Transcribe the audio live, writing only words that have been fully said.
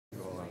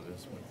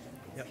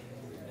Yep.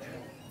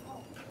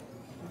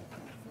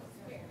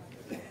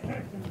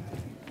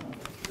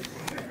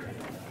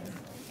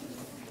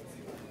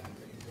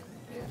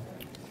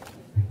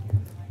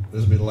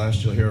 This will be the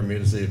last you'll hear of me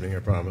this evening, I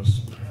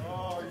promise.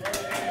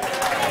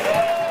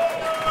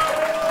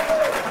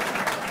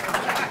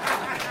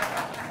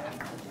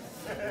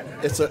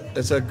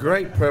 It's a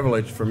great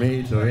privilege for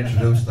me to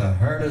introduce the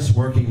hardest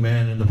working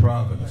man in the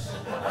province,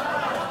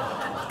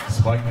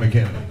 Spike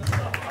MacKinnon.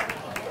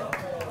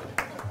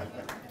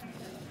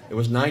 It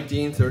was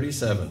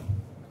 1937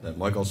 that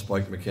Michael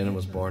Spike MacKinnon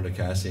was born to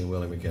Cassie and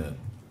Willie MacKinnon.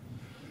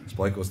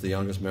 Spike was the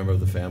youngest member of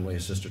the family.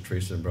 His sister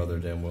Teresa and brother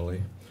Dan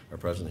Willie are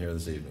present here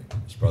this evening.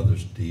 His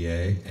brothers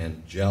D.A.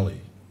 and Jelly,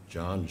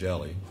 John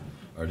Jelly,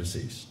 are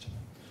deceased.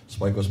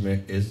 Spike was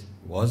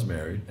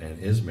married and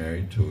is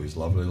married to his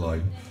lovely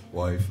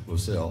wife,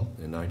 Lucille,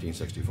 in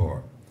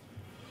 1964.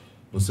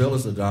 Lucille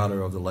is the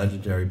daughter of the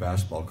legendary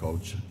basketball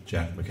coach,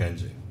 Jack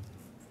McKenzie.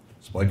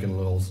 Spike and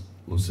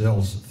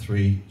Lucille's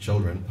 3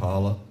 children,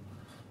 Paula,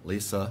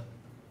 Lisa,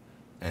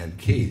 and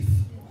Keith,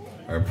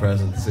 are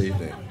present this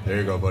evening. There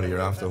you go, buddy, you're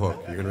off the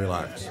hook. You can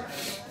relax.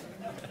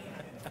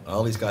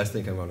 All these guys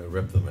think I'm going to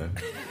rip them,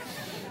 eh?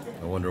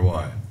 I wonder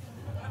why.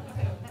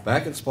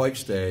 Back in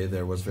Spike's day,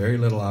 there was very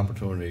little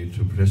opportunity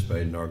to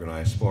participate in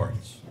organized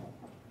sports.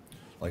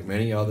 Like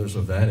many others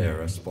of that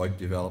era, Spike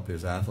developed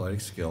his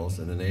athletic skills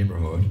in the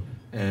neighborhood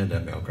and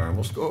at Mount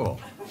Carmel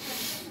School.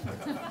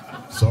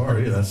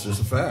 Sorry, that's just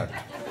a fact.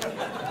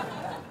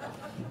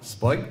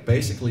 Spike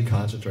basically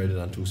concentrated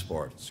on 2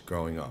 sports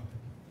growing up,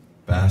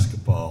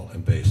 basketball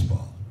and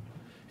baseball.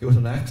 He was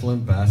an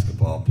excellent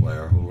basketball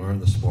player who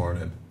learned the sport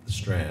at the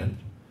Strand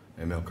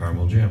and Mount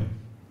Carmel Gym.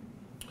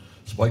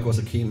 Spike was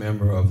a key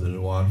member of the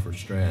New Waterford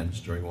Strands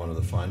during one of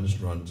the finest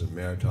runs in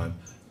maritime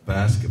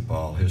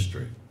basketball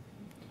history,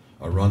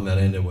 a run that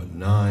ended with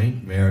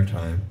 9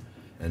 maritime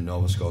and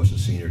Nova Scotia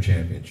senior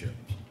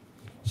championships.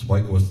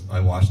 Spike I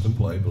watched him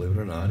play, believe it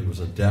or not. He was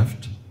a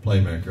deft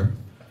playmaker.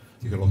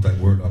 You can look that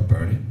word up,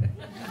 Bernie.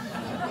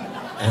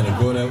 And a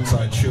good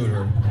outside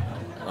shooter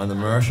on the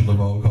Marshall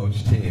DeVoe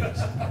coach teams.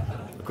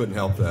 I couldn't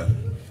help that.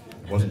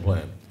 It wasn't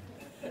planned.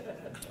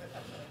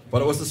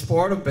 But it was the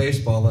sport of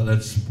baseball that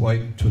led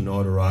Spike to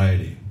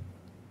notoriety.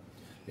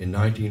 In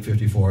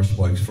 1954,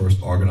 Spike's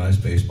first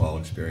organized baseball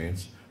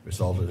experience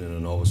resulted in a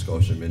Nova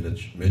Scotia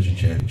midget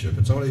championship.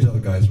 And some of these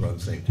other guys were on the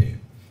same team,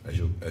 as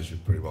you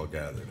pretty well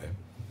gathered, eh?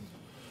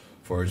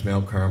 For his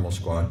Mount Carmel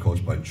squad,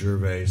 coached by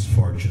Gervais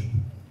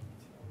Fortune.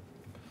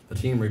 The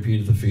team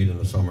repeated the feat in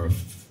the summer of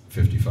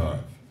 '55.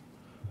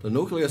 The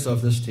nucleus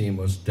of this team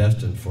was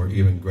destined for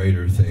even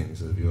greater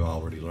things, as you've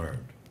already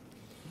learned.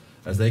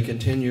 As they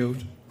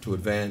continued to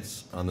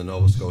advance on the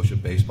Nova Scotia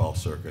baseball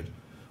circuit,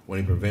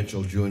 winning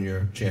provincial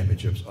junior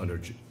championships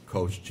under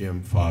coach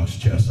Jim Fox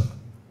Chessa.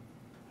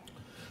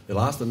 They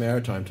lost the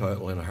Maritime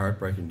title in a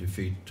heartbreaking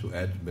defeat to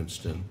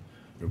Edmundston,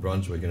 New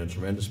Brunswick, in a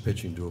tremendous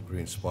pitching duel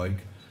between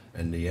Spike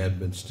and the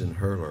Edmundston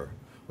hurler,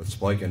 with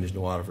Spike and his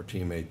New Waterford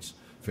teammates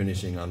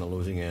finishing on the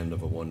losing end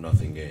of a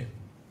 1-0 game.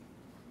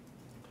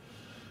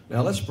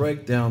 Now let's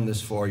break down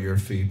this 4-year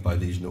feat by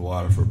these New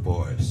Waterford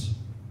boys.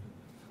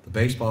 The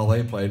baseball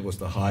they played was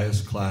the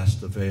highest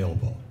class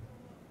available.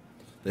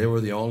 There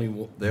was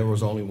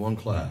only one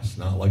class,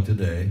 not like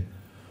today,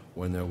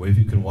 when if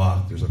you can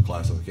walk, there's a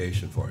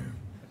classification for you.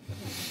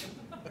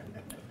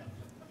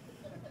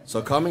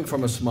 So coming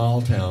from a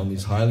small town,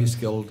 these highly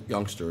skilled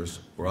youngsters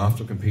were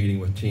often competing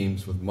with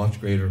teams with much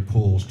greater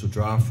pools to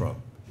draw from,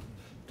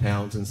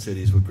 towns and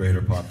cities with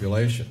greater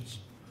populations.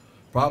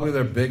 Probably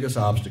their biggest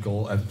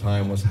obstacle at the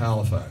time was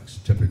Halifax.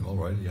 Typical,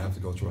 right? You have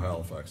to go through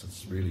Halifax.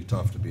 It's really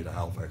tough to beat a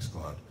Halifax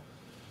squad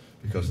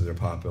because of their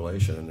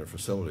population and their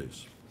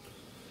facilities.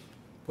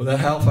 Well, that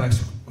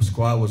Halifax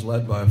squad was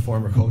led by a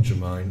former coach of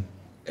mine,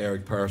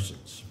 Eric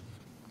Parsons.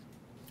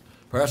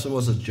 Parsons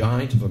was a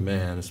giant of a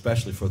man,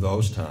 especially for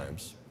those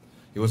times.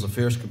 He was a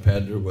fierce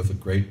competitor with a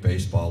great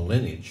baseball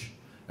lineage,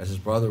 as his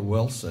brother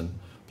Wilson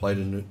played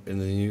in the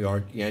New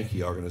York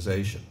Yankee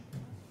organization.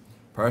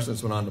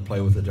 Parsons went on to play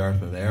with the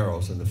Dartmouth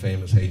Arrows in the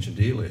famous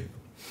H&D League.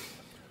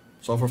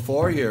 So for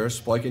 4 years,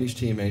 Spike and his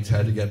teammates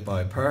had to get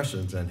by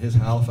Parsons and his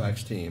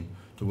Halifax team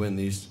to win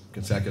these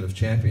consecutive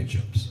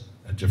championships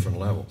at different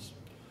levels.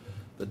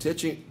 The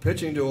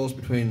pitching duels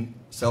between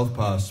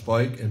Southpaw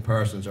Spike and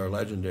Parsons are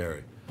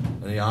legendary,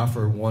 and they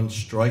offer one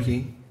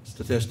striking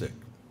statistic.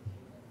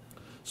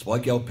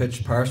 Spike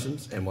outpitched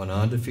Parsons and went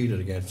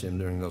undefeated against him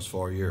during those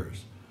 4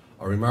 years,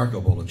 a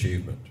remarkable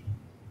achievement.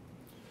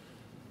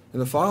 In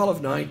the fall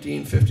of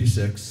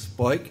 1956,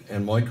 Spike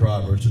and Mike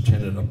Roberts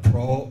attended a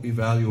pro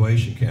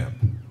evaluation camp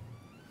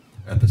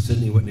at the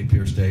Sidney Whitney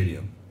Pierce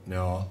Stadium.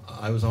 Now,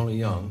 I was only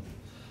young,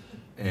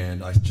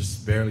 and I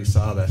just barely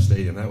saw that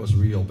stadium. That was a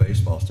real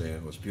baseball stadium.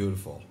 It was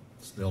beautiful.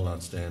 Still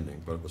not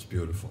standing, but it was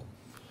beautiful.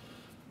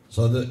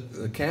 So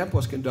the camp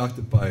was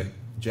conducted by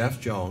Jeff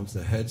Jones,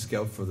 the head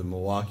scout for the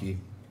Milwaukee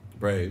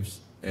Braves,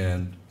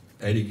 and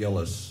Eddie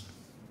Gillis,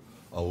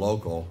 a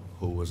local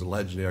who was a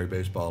legendary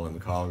baseball in the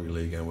Calgary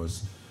League and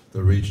was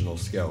the regional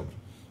scout.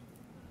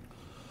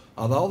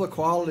 Although the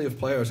quality of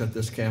players at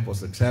this camp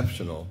was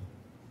exceptional,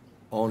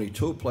 only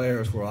 2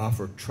 players were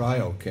offered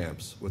tryout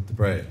camps with the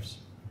Braves.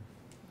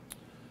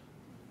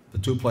 The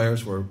 2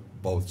 players were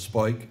both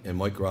Spike and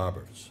Mike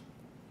Roberts.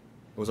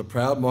 It was a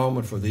proud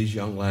moment for these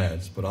young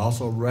lads, but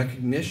also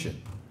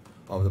recognition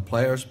of the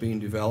players being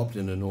developed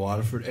in the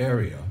Waterford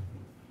area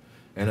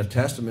and a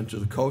testament to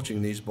the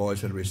coaching these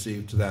boys had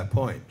received to that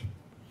point.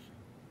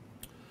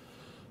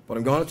 But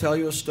I'm going to tell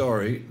you a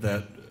story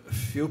that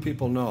few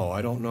people know.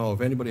 I don't know.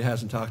 If anybody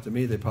hasn't talked to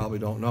me, they probably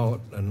don't know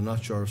it, and I'm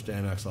not sure if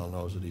Stan Exall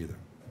knows it either.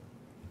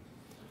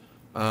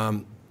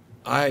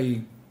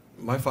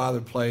 My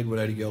father played with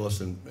Eddie Gillis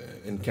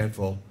in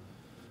Kentville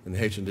in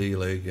the H&D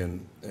League,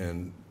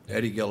 and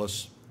Eddie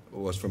Gillis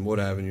was from Wood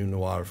Avenue in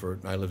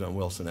Waterford, and I lived on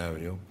Wilson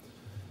Avenue.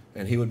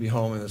 And he would be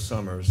home in the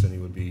summers, and he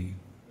would be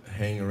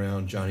hanging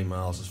around Johnny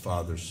Miles'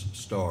 father's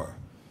store.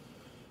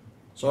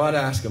 So I'd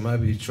ask him, I'd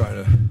be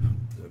trying to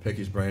pick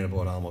his brain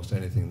about almost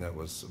anything that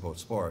was about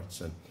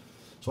sports. And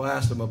so I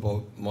asked him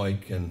about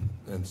Mike and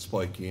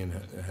Spikey and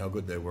how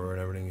good they were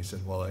and everything. He said,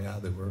 well, yeah,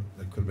 they were.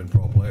 They could have been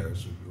pro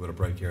players with a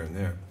break here and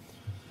there.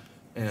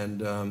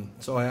 And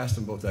so I asked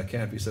him about that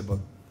camp. He said, but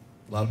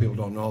a lot of people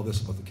don't know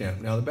this about the camp.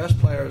 Now, the best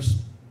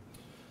players,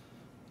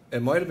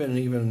 it might have been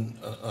even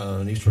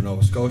in eastern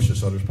Nova Scotia,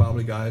 so there's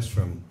probably guys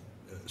from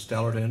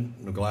Stellarton,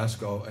 New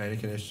Glasgow,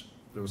 Antigonish.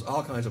 There was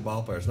all kinds of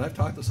ball players. And I've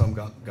talked to some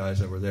guys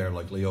that were there,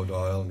 like Leo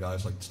Doyle and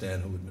guys like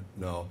Stan who would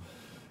know.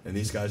 And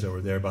these guys that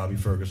were there, Bobby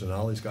Ferguson,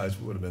 all these guys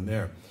would have been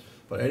there.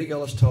 But Eddie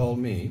Gillis told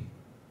me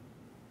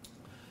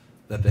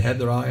that they had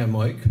their eye on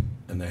Mike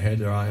and they had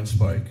their eye on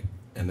Spike.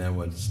 And then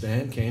when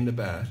Stan came to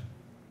bat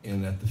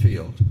in at the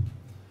field,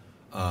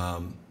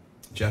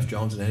 Jeff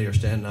Jones and Eddie are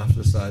standing off to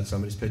the side,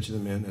 somebody's pitching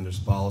them in, and there's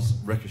balls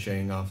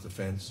ricocheting off the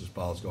fence, there's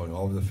balls going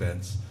over the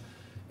fence.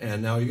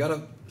 And now you got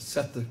to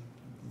set the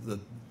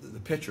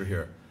picture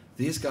here.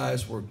 These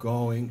guys were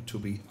going to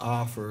be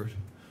offered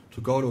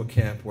to go to a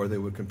camp where they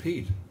would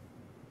compete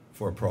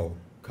for a pro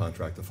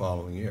contract the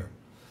following year.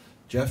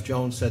 Jeff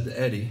Jones said to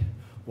Eddie,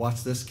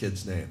 what's this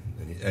kid's name?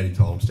 And Eddie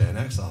told him Stan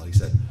Exall. He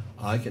said,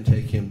 I can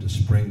take him to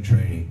spring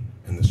training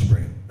in the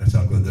spring. That's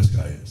how good this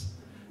guy is.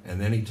 And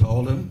then he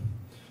told him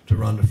to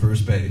run to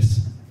first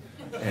base.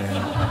 And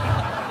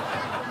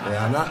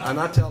yeah, I'm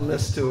not telling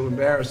this to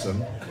embarrass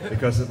him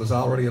because it was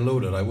already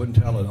alluded. I wouldn't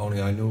tell it,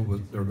 only I knew it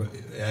was,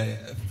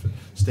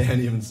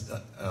 Stan even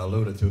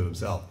alluded to it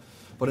himself.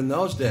 But in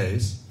those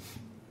days,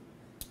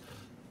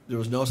 there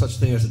was no such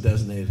thing as a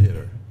designated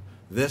hitter.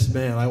 This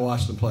man, I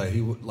watched him play.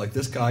 Like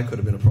this guy could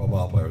have been a pro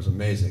ball player. It was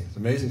amazing. It's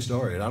an amazing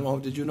story. And I don't know,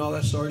 did you know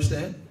that story,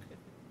 Stan?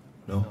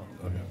 No?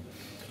 Okay.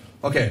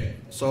 Okay,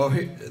 so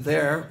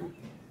there,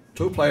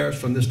 2 players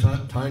from this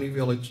tiny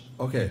village.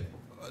 Okay,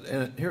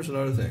 and here's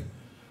another thing.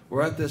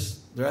 They're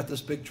at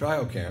this big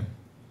trial camp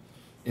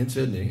in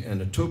Sydney,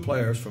 and the 2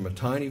 players from a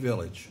tiny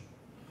village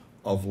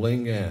of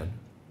Lingan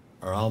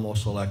are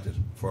almost selected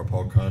for a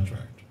pro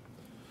contract.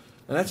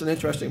 And that's an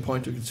interesting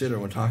point to consider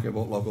when talking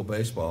about local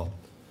baseball.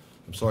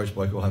 I'm sorry,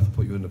 Spike, we'll have to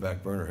put you in the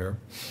back burner here.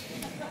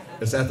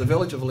 Is that the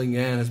village of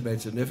Lingan has made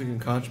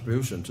significant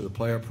contribution to the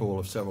player pool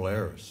of several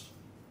eras.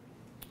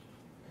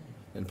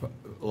 And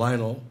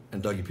Lionel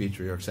and Dougie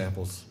Petrie are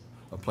examples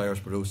of players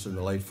produced in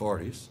the late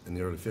 40s and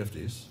the early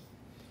 50s.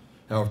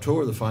 However,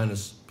 2 of the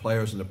finest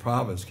players in the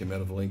province came out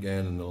of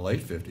Lingan in the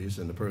late 50s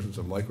in the persons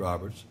of Mike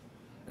Roberts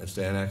and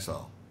Stan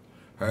Exall.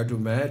 Hard to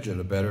imagine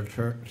a better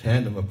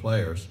tandem of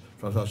players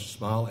from such a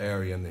small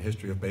area in the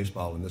history of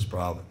baseball in this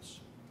province.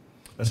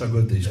 That's how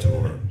good these 2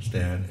 were,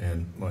 Stan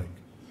and Mike.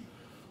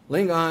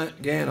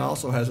 Lingan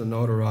also has a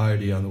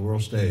notoriety on the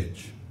world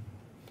stage.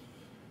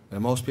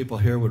 And most people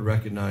here would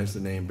recognize the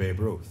name Babe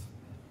Ruth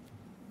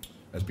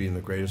as being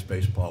the greatest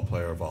baseball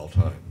player of all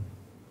time.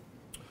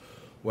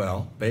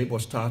 Well, Babe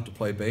was taught to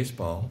play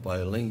baseball by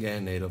a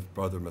Lingan native,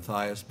 brother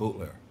Matthias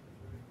Bootler.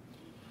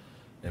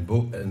 And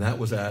that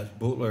was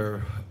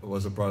Bootler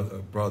was a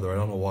brother, I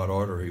don't know what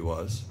order he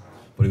was,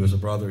 but he was a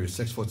brother. He was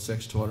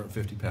 6'6",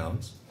 250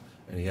 pounds.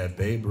 And he had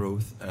Babe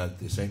Ruth at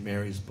the St.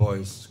 Mary's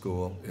Boys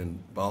School in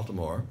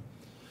Baltimore.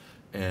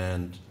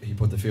 And he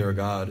put the fear of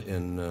God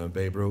in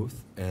Babe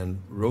Ruth.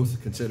 And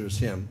Ruth considers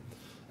him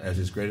as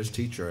his greatest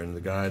teacher and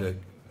the guy that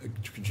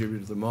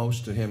contributed the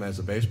most to him as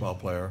a baseball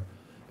player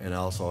and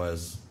also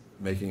as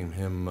making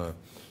him a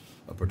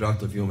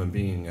productive human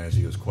being, as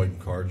he was quite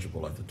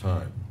incorrigible at the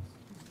time.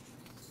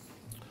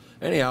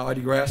 Anyhow, I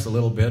digressed a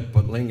little bit,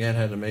 but Lingan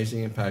had an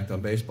amazing impact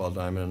on baseball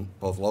diamond,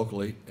 both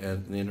locally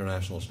and in the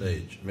international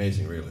stage.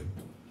 Amazing, really.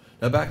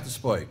 Now back to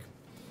Spike.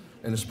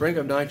 In the spring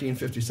of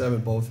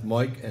 1957, both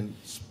Mike and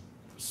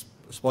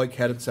Spike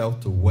headed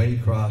south to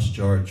Waycross,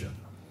 Georgia,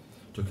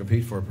 to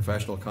compete for a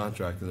professional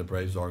contract in the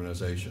Braves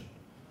organization.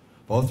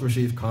 Both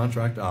received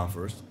contract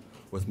offers,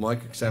 with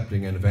Mike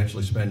accepting and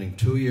eventually spending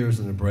 2 years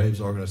in the Braves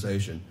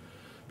organization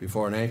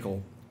before an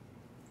ankle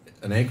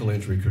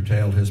injury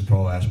curtailed his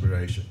pro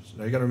aspirations.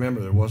 Now you got to remember,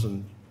 there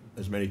wasn't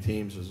as many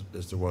teams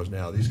as there was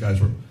now. These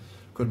guys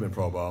could have been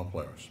pro ball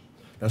players.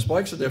 Now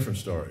Spike's a different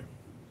story,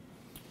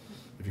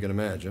 if you can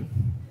imagine.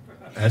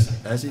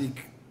 As he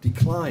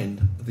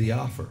declined the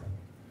offer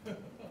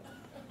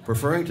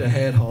preferring to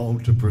head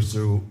home to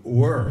pursue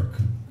work.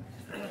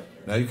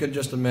 Now you can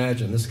just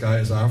imagine, this guy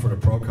is offered a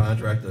pro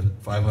contract at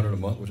 $500 a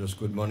month, which was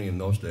good money in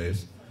those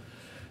days,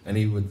 and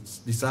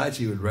decides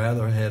he would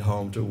rather head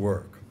home to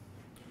work.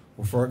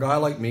 Well, for a guy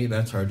like me,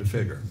 that's hard to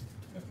figure.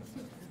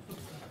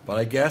 But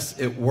I guess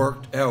it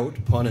worked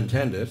out, pun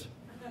intended,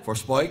 for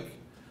Spike,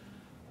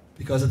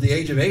 because at the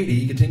age of 80,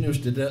 he continues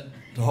to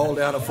hold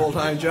down a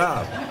full-time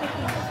job.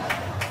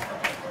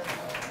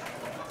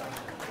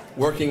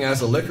 Working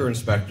as a liquor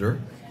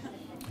inspector,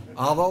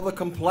 although the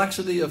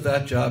complexity of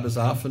that job is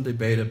often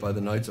debated by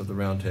the Knights of the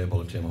Round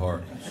Table at Tim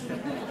Hortons.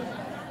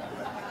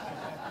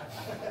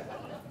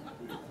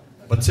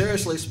 But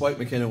seriously, Spike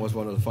MacKinnon was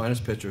one of the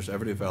finest pitchers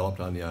ever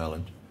developed on the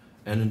island,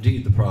 and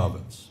indeed the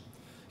province.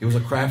 He was a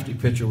crafty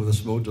pitcher with a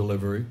smooth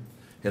delivery,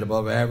 hit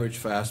above average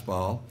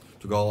fastball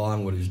to go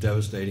along with his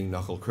devastating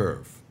knuckle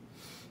curve.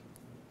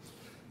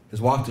 His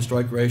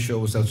walk-to-strike ratio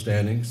was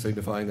outstanding,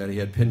 signifying that he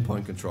had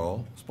pinpoint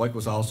control. Spike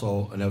was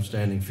also an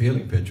outstanding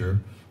fielding pitcher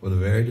with a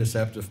very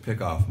deceptive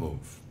pickoff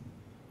move.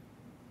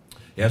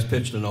 He has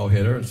pitched a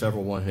no-hitter and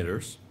several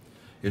one-hitters.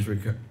 He's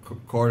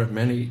recorded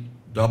many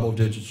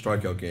double-digit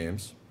strikeout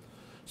games.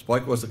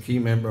 Spike was a key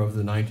member of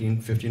the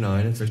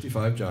 1959 and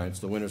 65 Giants,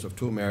 the winners of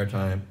 2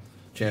 Maritime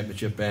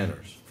Championship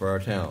banners for our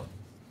town.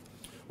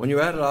 When you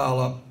add it all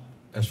up,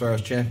 as far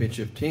as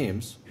championship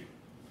teams,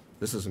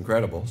 this is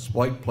incredible.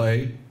 Spike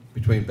played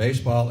between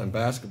baseball and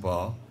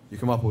basketball. You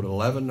come up with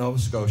 11 Nova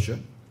Scotia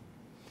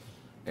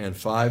and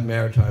 5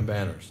 Maritime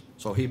banners.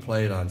 So he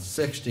played on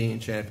 16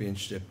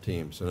 championship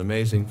teams, an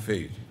amazing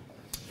feat.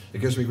 It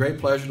gives me great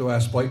pleasure to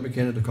ask Spike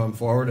MacKinnon to come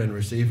forward and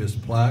receive his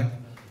plaque,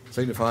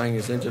 signifying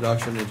his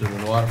introduction into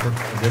the Waterford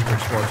and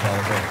District Sports Hall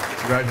of Fame.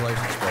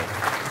 Congratulations, Spike.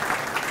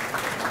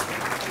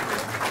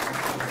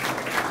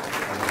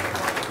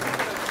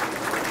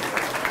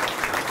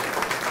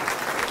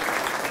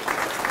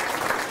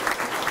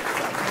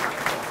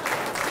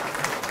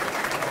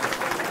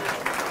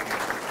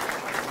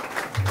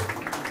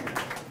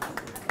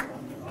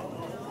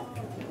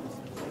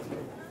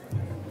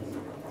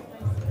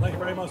 Thank you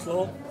very much,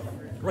 Lowell.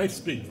 Great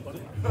speech, buddy.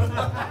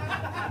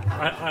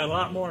 I had a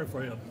lot more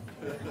for you.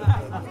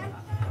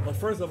 But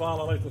first of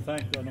all, I'd like to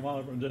thank the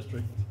Waterford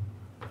District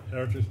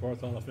Heritage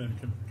Sports Hall of Fame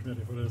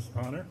Committee for this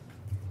honor.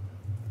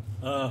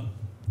 I'm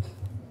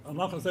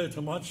not going to say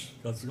too much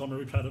because it's going to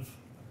be repetitive.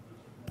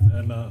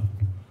 And I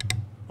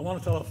want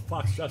to tell a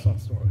Fox Chestnut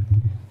story.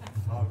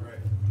 Oh, great.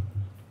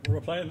 We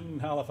were playing in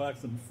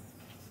Halifax in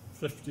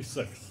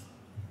 '56,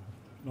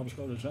 Nova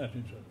Scotia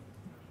Championship.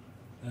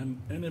 And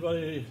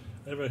anybody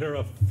ever hear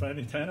of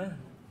Franny Tanner?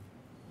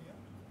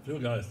 A few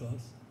guys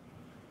does.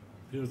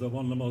 He was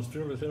one of the most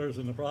fearless hitters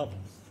in the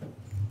province.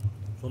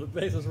 So the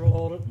bases were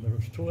loaded and there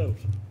was 2 out.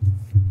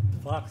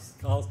 Fox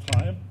calls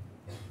time,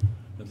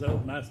 comes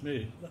out and asks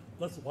me,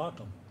 let's walk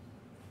him.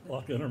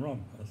 Walk in and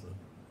run. I said,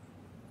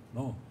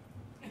 no,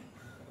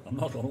 I'm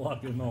not going to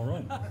walk in no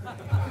run.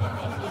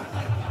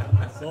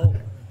 So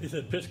he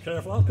said, pitch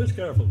careful. I'll pitch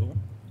careful to him.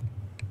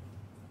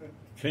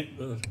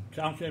 The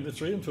count came to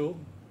 3-2.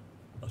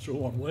 I threw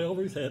one way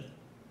over his head.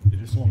 He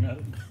just swung at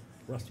it.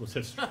 The rest was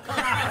history.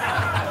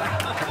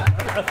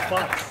 That's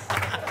Fox.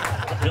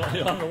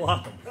 You don't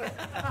walk him.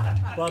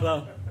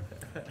 But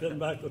getting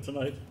back to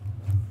tonight,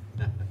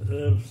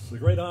 it's a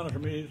great honor for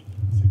me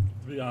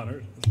to be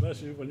honored,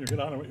 especially when you get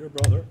honored with your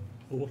brother,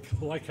 who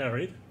I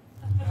carried.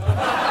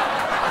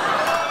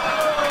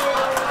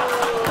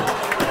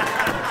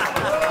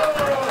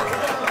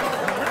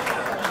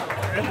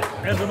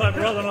 And to my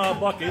brother-in-law,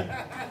 Bucky,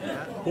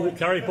 who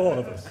carried both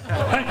of us.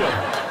 Thank you.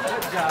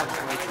 Good job.